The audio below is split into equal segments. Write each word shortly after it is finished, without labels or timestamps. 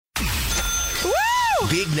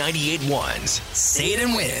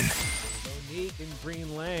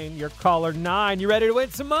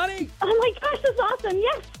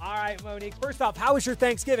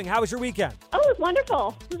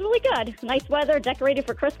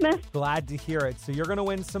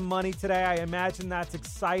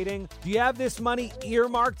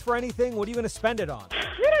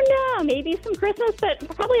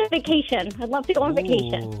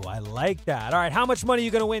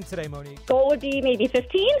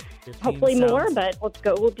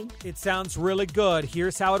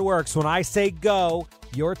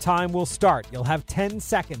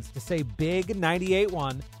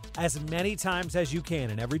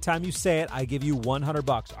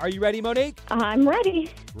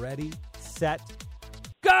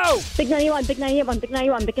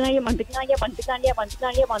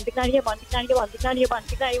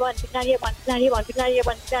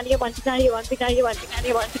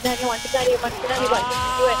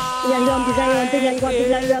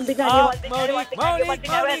Monique.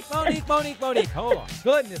 Hold on.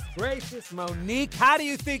 Goodness gracious, Monique. How do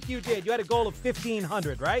you think you did? You had a goal of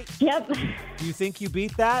 1,500, right? Yep. Do you think you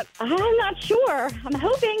beat that? I'm not sure. I'm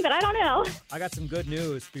hoping, but I don't know. I got some good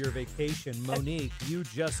news for your vacation. Monique, you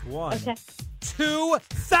just won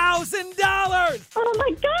 $2,000. Oh,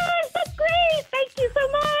 my gosh. That's great. Thank you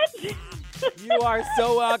so much. You are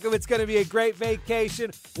so welcome. It's going to be a great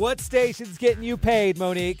vacation. What station's getting you paid,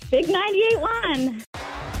 Monique? Big 98.1.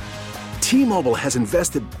 T-Mobile has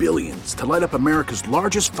invested billions to light up America's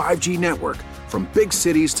largest 5G network, from big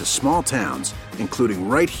cities to small towns, including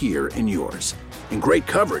right here in yours. And great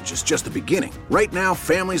coverage is just the beginning. Right now,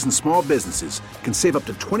 families and small businesses can save up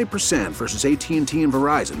to 20% versus AT&T and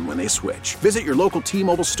Verizon when they switch. Visit your local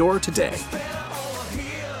T-Mobile store today.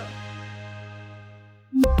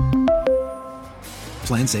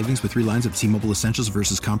 Plan savings with 3 lines of T-Mobile Essentials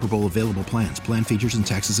versus comparable available plans. Plan features and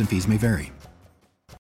taxes and fees may vary.